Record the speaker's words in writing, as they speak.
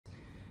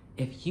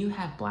If you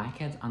have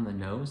blackheads on the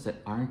nose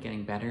that aren't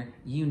getting better,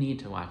 you need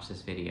to watch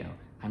this video.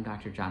 I'm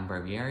Dr. John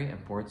Barbieri, a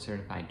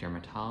board-certified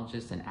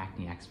dermatologist and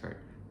acne expert.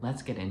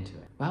 Let's get into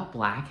it. Well,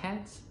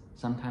 blackheads,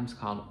 sometimes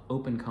called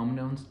open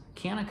comedones,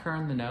 can occur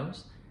in the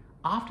nose.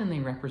 Often they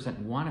represent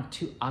one of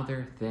two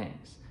other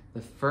things.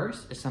 The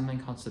first is something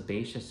called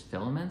sebaceous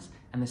filaments,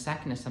 and the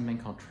second is something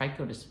called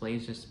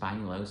trichostasis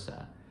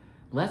spinulosa.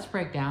 Let's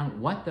break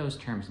down what those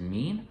terms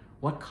mean,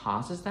 what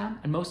causes them,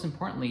 and most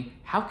importantly,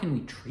 how can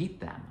we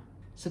treat them?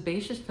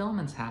 Sebaceous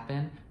filaments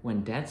happen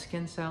when dead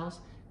skin cells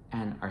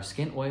and our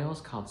skin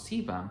oils called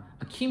sebum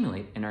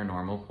accumulate in our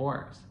normal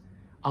pores.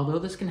 Although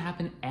this can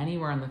happen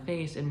anywhere on the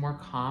face, it more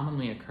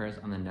commonly occurs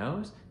on the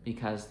nose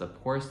because the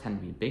pores tend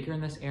to be bigger in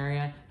this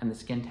area and the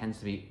skin tends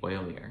to be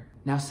oilier.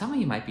 Now, some of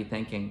you might be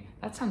thinking,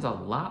 that sounds a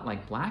lot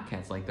like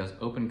blackheads, like those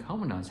open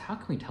comedones. How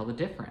can we tell the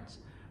difference?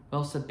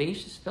 Well,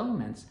 sebaceous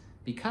filaments,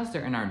 because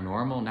they're in our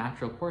normal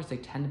natural pores, they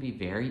tend to be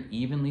very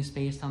evenly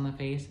spaced on the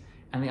face,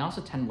 and they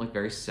also tend to look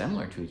very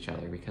similar to each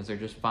other because they're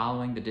just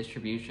following the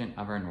distribution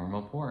of our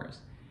normal pores.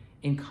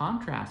 In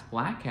contrast,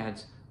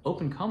 blackheads,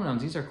 open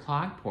comedones, these are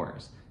clogged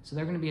pores, so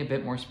they're going to be a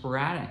bit more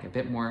sporadic, a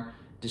bit more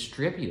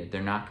distributed.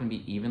 They're not going to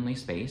be evenly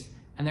spaced,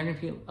 and they're going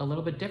to be a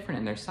little bit different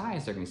in their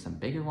size. There are going to be some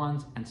bigger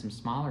ones and some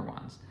smaller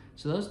ones.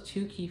 So those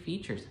two key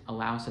features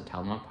allow us to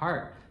tell them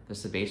apart. The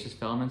sebaceous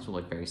filaments will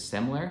look very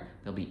similar,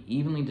 they'll be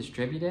evenly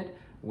distributed,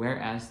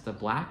 whereas the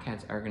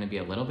blackheads are going to be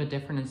a little bit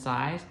different in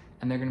size,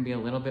 and they're going to be a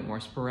little bit more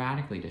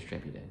sporadically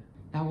distributed.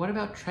 Now, what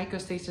about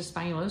trichostasis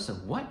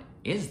spinulosa? What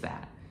is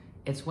that?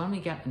 It's when we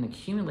get an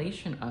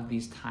accumulation of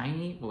these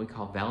tiny, what we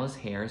call vellus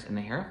hairs in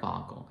the hair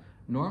follicle.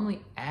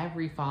 Normally,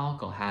 every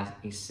follicle has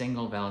a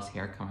single vellus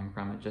hair coming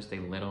from it, just a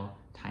little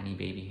tiny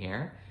baby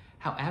hair.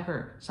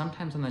 However,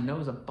 sometimes on the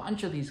nose, a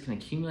bunch of these can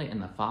accumulate in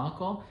the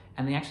follicle,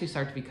 and they actually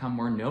start to become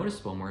more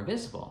noticeable, more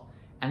visible.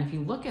 And if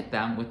you look at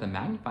them with a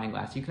magnifying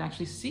glass, you can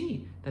actually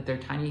see that they're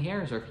tiny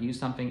hairs, or if you use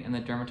something in the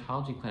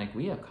dermatology clinic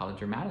we have called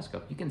a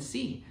dermatoscope, you can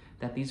see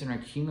that these are an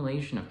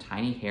accumulation of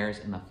tiny hairs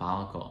in the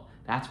follicle.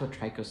 That's what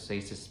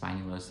trichostasis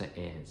spinulosa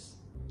is.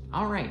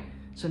 All right,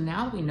 so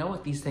now that we know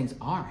what these things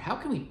are, how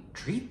can we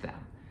treat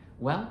them?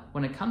 Well,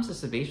 when it comes to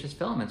sebaceous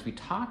filaments, we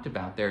talked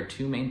about there are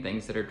two main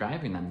things that are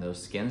driving them.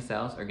 Those skin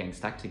cells are getting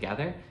stuck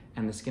together,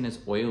 and the skin is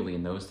oily,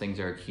 and those things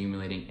are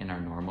accumulating in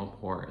our normal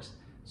pores.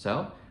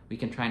 So we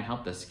can try and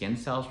help the skin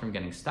cells from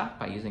getting stuck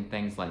by using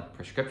things like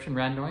prescription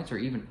retinoids or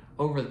even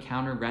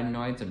over-the-counter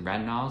retinoids and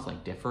retinols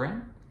like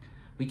Differin.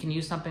 We can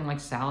use something like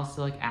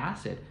salicylic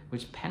acid,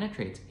 which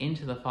penetrates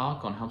into the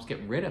follicle and helps get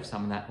rid of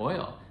some of that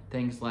oil.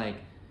 Things like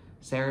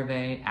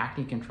CeraVe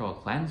Acne Control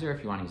Cleanser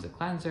if you want to use a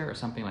cleanser, or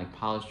something like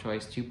Paula's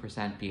Choice 2%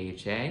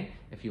 BHA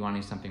if you want to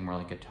use something more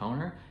like a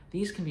toner.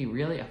 These can be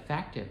really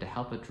effective to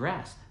help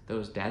address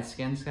those dead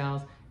skin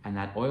cells and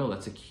that oil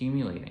that's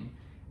accumulating.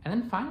 And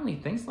then finally,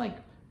 things like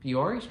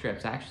Biore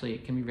strips actually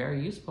can be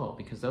very useful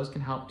because those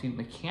can help to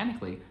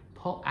mechanically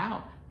pull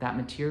out that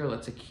material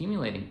that's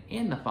accumulating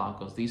in the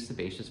follicles, these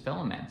sebaceous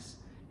filaments.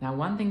 Now,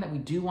 one thing that we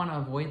do want to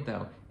avoid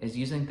though is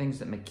using things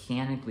that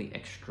mechanically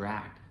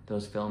extract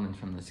those filaments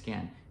from the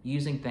skin,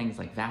 using things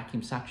like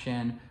vacuum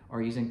suction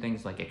or using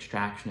things like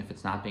extraction if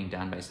it's not being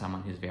done by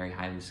someone who's very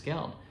highly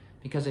skilled.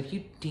 Because if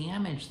you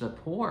damage the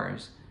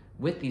pores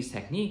with these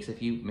techniques,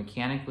 if you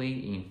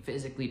mechanically and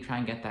physically try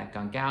and get that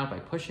gunk out by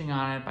pushing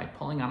on it, by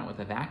pulling on it with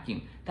a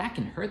vacuum, that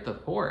can hurt the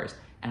pores.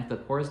 And if the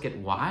pores get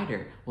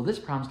wider, well, this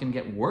problem's gonna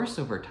get worse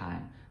over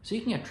time. So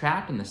you can get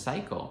trapped in the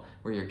cycle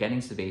where you're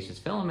getting sebaceous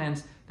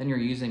filaments, then you're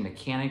using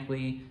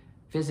mechanically,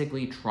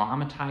 physically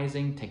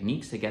traumatizing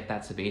techniques to get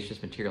that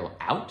sebaceous material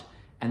out.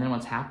 And then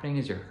what's happening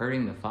is you're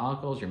hurting the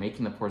follicles, you're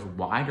making the pores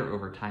wider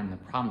over time, and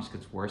the problem just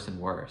gets worse and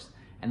worse.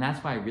 And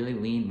that's why I really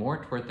lean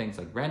more toward things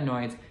like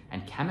retinoids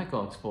and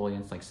chemical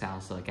exfoliants like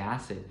salicylic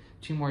acid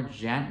to more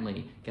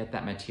gently get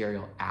that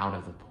material out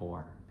of the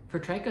pore. For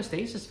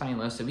trichostasis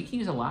spinulosa, we can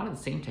use a lot of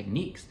the same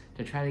techniques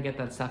to try to get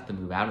that stuff to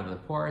move out of the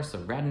pores. So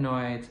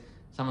retinoids,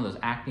 some of those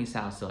acne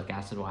salicylic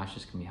acid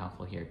washes can be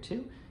helpful here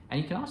too.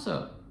 And you can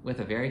also, with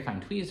a very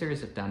fine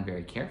tweezers, if done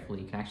very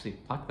carefully, you can actually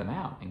pluck them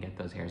out and get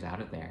those hairs out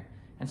of there.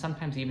 And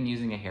sometimes even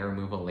using a hair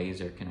removal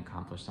laser can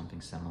accomplish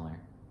something similar.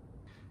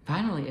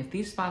 Finally, if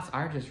these spots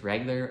are just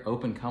regular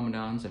open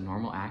comedones of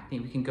normal acne,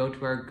 we can go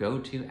to our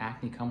go-to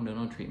acne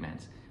comedonal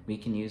treatments. We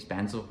can use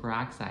benzoyl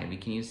peroxide, we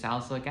can use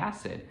salicylic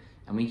acid,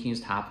 and we can use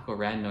topical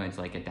retinoids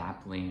like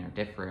adapalene or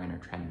Differin or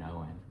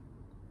tretinoin.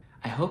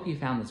 I hope you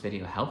found this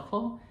video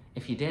helpful.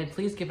 If you did,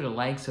 please give it a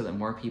like so that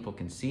more people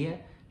can see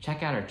it.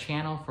 Check out our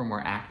channel for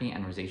more acne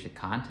and rosacea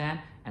content,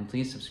 and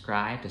please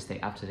subscribe to stay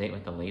up to date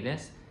with the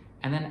latest.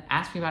 And then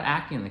ask me about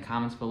acne in the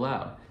comments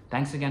below.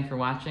 Thanks again for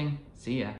watching. See ya.